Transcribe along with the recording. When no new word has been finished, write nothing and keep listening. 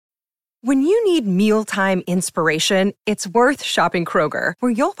When you need mealtime inspiration, it's worth shopping Kroger,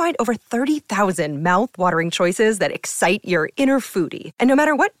 where you'll find over 30,000 mouth-watering choices that excite your inner foodie. And no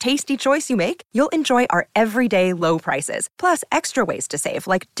matter what tasty choice you make, you'll enjoy our everyday low prices, plus extra ways to save,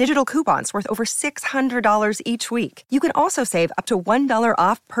 like digital coupons worth over $600 each week. You can also save up to $1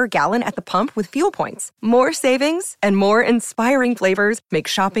 off per gallon at the pump with fuel points. More savings and more inspiring flavors make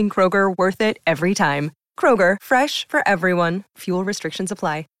shopping Kroger worth it every time. Kroger, fresh for everyone. Fuel restrictions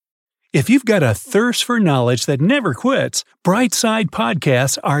apply. If you've got a thirst for knowledge that never quits, Brightside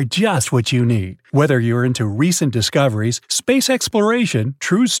Podcasts are just what you need. Whether you're into recent discoveries, space exploration,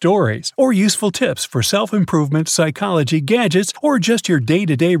 true stories, or useful tips for self-improvement, psychology, gadgets, or just your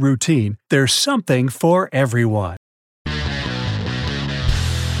day-to-day routine, there's something for everyone.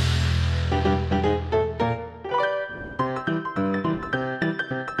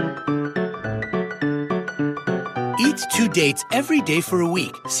 Eat 2 dates every day for a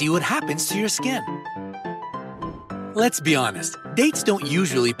week. See what happens to your skin. Let's be honest, dates don't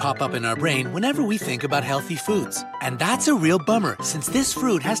usually pop up in our brain whenever we think about healthy foods. And that's a real bummer, since this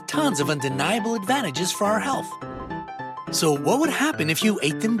fruit has tons of undeniable advantages for our health. So what would happen if you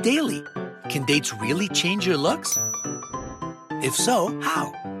ate them daily? Can dates really change your looks? If so,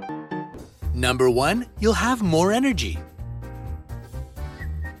 how? Number 1, you'll have more energy.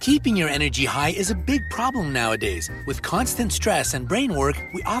 Keeping your energy high is a big problem nowadays. With constant stress and brain work,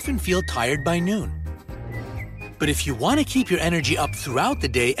 we often feel tired by noon. But if you want to keep your energy up throughout the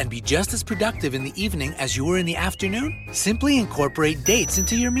day and be just as productive in the evening as you were in the afternoon, simply incorporate dates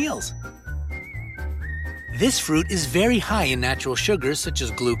into your meals. This fruit is very high in natural sugars such as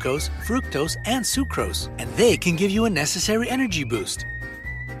glucose, fructose, and sucrose, and they can give you a necessary energy boost.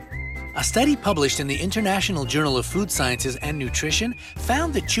 A study published in the International Journal of Food Sciences and Nutrition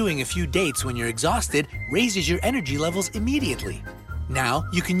found that chewing a few dates when you're exhausted raises your energy levels immediately. Now,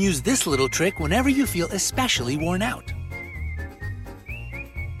 you can use this little trick whenever you feel especially worn out.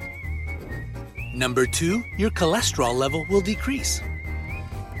 Number 2, your cholesterol level will decrease.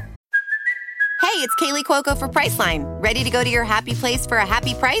 Hey, it's Kaylee Cuoco for Priceline. Ready to go to your happy place for a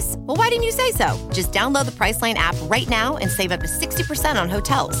happy price? Well, why didn't you say so? Just download the Priceline app right now and save up to 60% on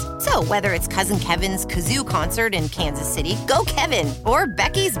hotels. So whether it's Cousin Kevin's Kazoo Concert in Kansas City, go Kevin, or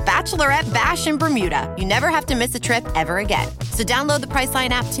Becky's Bachelorette Bash in Bermuda, you never have to miss a trip ever again. So download the Priceline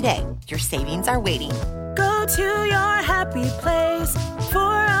app today. Your savings are waiting. Go to your happy place for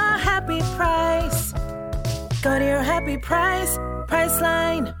a happy price. Go to your happy price,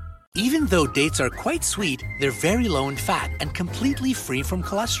 Priceline. Even though dates are quite sweet, they're very low in fat and completely free from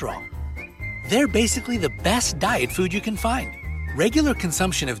cholesterol. They're basically the best diet food you can find. Regular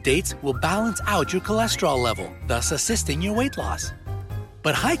consumption of dates will balance out your cholesterol level, thus assisting your weight loss.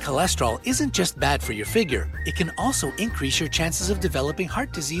 But high cholesterol isn't just bad for your figure, it can also increase your chances of developing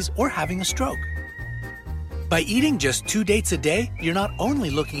heart disease or having a stroke. By eating just 2 dates a day, you're not only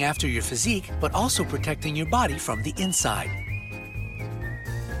looking after your physique, but also protecting your body from the inside.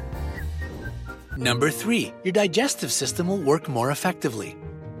 Number 3, your digestive system will work more effectively.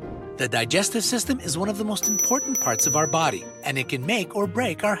 The digestive system is one of the most important parts of our body, and it can make or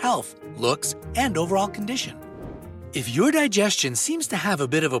break our health, looks, and overall condition. If your digestion seems to have a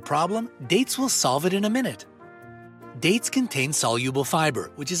bit of a problem, dates will solve it in a minute. Dates contain soluble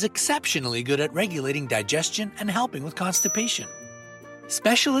fiber, which is exceptionally good at regulating digestion and helping with constipation.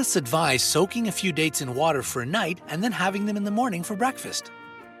 Specialists advise soaking a few dates in water for a night and then having them in the morning for breakfast.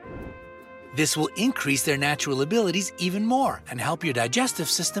 This will increase their natural abilities even more and help your digestive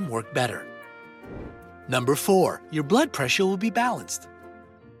system work better. Number 4, your blood pressure will be balanced.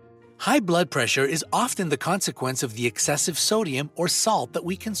 High blood pressure is often the consequence of the excessive sodium or salt that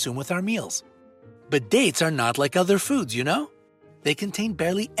we consume with our meals. But dates are not like other foods, you know? They contain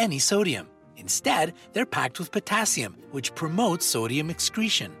barely any sodium. Instead, they're packed with potassium, which promotes sodium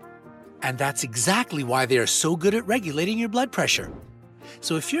excretion. And that's exactly why they are so good at regulating your blood pressure.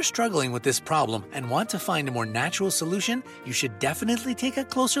 So if you're struggling with this problem and want to find a more natural solution, you should definitely take a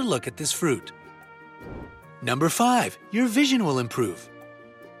closer look at this fruit. Number 5, your vision will improve.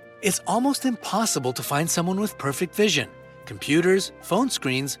 It's almost impossible to find someone with perfect vision. Computers, phone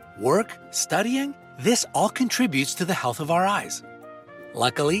screens, work, studying, this all contributes to the health of our eyes.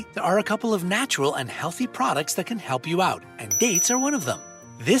 Luckily, there are a couple of natural and healthy products that can help you out, and dates are one of them.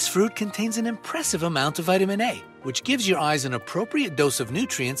 This fruit contains an impressive amount of vitamin A, which gives your eyes an appropriate dose of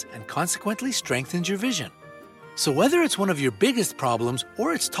nutrients and consequently strengthens your vision. So whether it's one of your biggest problems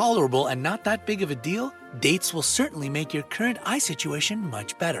or it's tolerable and not that big of a deal, dates will certainly make your current eye situation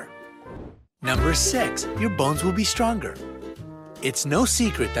much better. Number 6, your bones will be stronger. It's no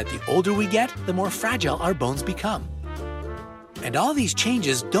secret that the older we get, the more fragile our bones become. And all these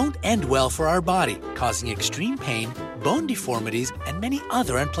changes don't end well for our body, causing extreme pain, bone deformities, and many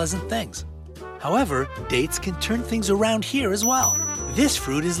other unpleasant things. However, dates can turn things around here as well. This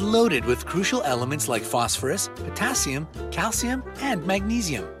fruit is loaded with crucial elements like phosphorus, potassium, calcium, and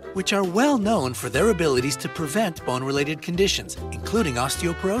magnesium, which are well known for their abilities to prevent bone-related conditions, including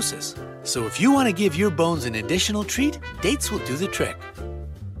osteoporosis. So if you want to give your bones an additional treat, dates will do the trick.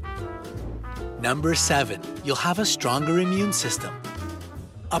 Number 7. You'll have a stronger immune system.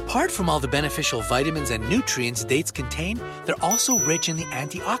 Apart from all the beneficial vitamins and nutrients dates contain, they're also rich in the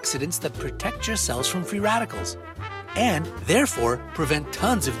antioxidants that protect your cells from free radicals, and therefore prevent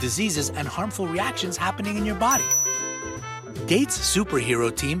tons of diseases and harmful reactions happening in your body. Dates'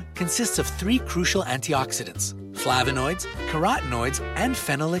 superhero team consists of 3 crucial antioxidants: flavonoids, carotenoids, and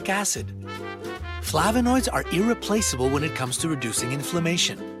phenolic acid. Flavonoids are irreplaceable when it comes to reducing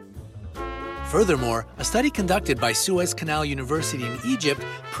inflammation. Furthermore, a study conducted by Suez Canal University in Egypt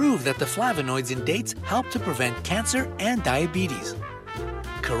proved that the flavonoids in dates help to prevent cancer and diabetes.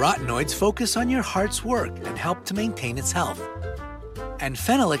 Carotenoids focus on your heart's work and help to maintain its health. And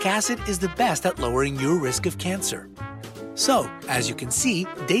phenolic acid is the best at lowering your risk of cancer. So, as you can see,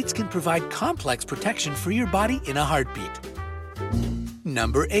 dates can provide complex protection for your body in a heartbeat.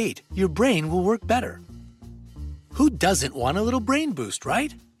 Number 8. Your brain will work better. Who doesn't want a little brain boost,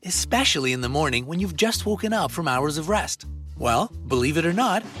 right? Especially in the morning when you've just woken up from hours of rest. Well, believe it or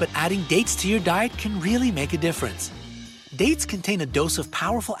not, but adding dates to your diet can really make a difference. Dates contain a dose of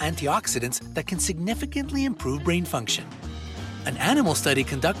powerful antioxidants that can significantly improve brain function. An animal study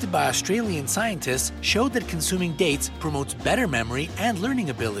conducted by Australian scientists showed that consuming dates promotes better memory and learning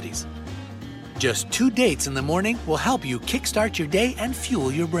abilities. Just 2 dates in the morning will help you kickstart your day and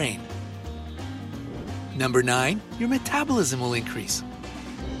fuel your brain. Number 9. Your metabolism will increase.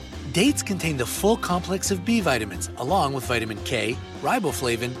 Dates contain the full complex of B vitamins, along with vitamin K,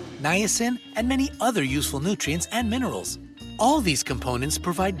 riboflavin, niacin, and many other useful nutrients and minerals. All these components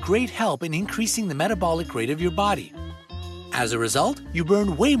provide great help in increasing the metabolic rate of your body. As a result, you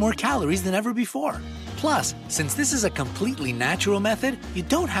burn way more calories than ever before. Plus, since this is a completely natural method, you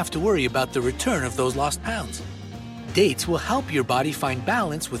don't have to worry about the return of those lost pounds. Dates will help your body find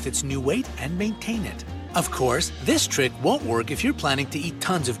balance with its new weight and maintain it. Of course, this trick won't work if you're planning to eat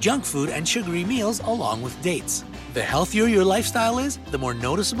tons of junk food and sugary meals along with dates. The healthier your lifestyle is, the more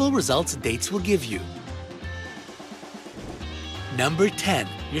noticeable results dates will give you. Number 10.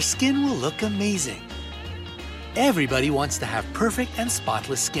 Your skin will look amazing. Everybody wants to have perfect and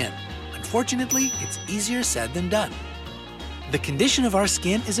spotless skin. Unfortunately, it's easier said than done. The condition of our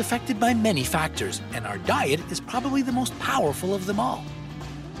skin is affected by many factors, and our diet is probably the most powerful of them all.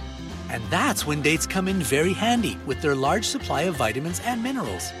 And that's when dates come in very handy with their large supply of vitamins and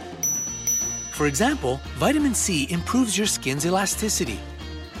minerals. For example, vitamin C improves your skin's elasticity,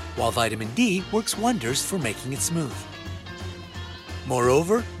 while vitamin D works wonders for making it smooth.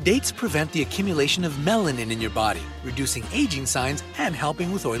 Moreover, dates prevent the accumulation of melanin in your body, reducing aging signs and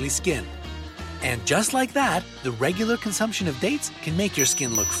helping with oily skin. And just like that, the regular consumption of dates can make your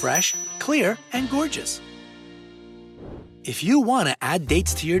skin look fresh, clear, and gorgeous. If you want to add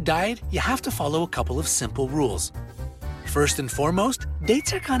dates to your diet, you have to follow a couple of simple rules. First and foremost,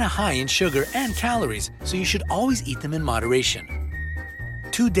 dates are kind of high in sugar and calories, so you should always eat them in moderation.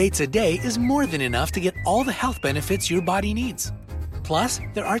 2 dates a day is more than enough to get all the health benefits your body needs. Plus,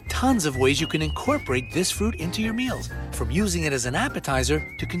 there are tons of ways you can incorporate this fruit into your meals, from using it as an appetizer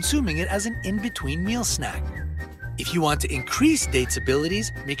to consuming it as an in-between meal snack. If you want to increase dates'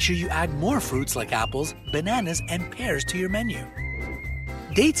 abilities, make sure you add more fruits like apples, bananas, and pears to your menu.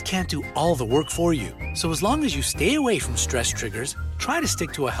 Dates can't do all the work for you, so as long as you stay away from stress triggers, try to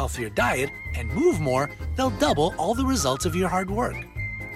stick to a healthier diet, and move more, they'll double all the results of your hard work.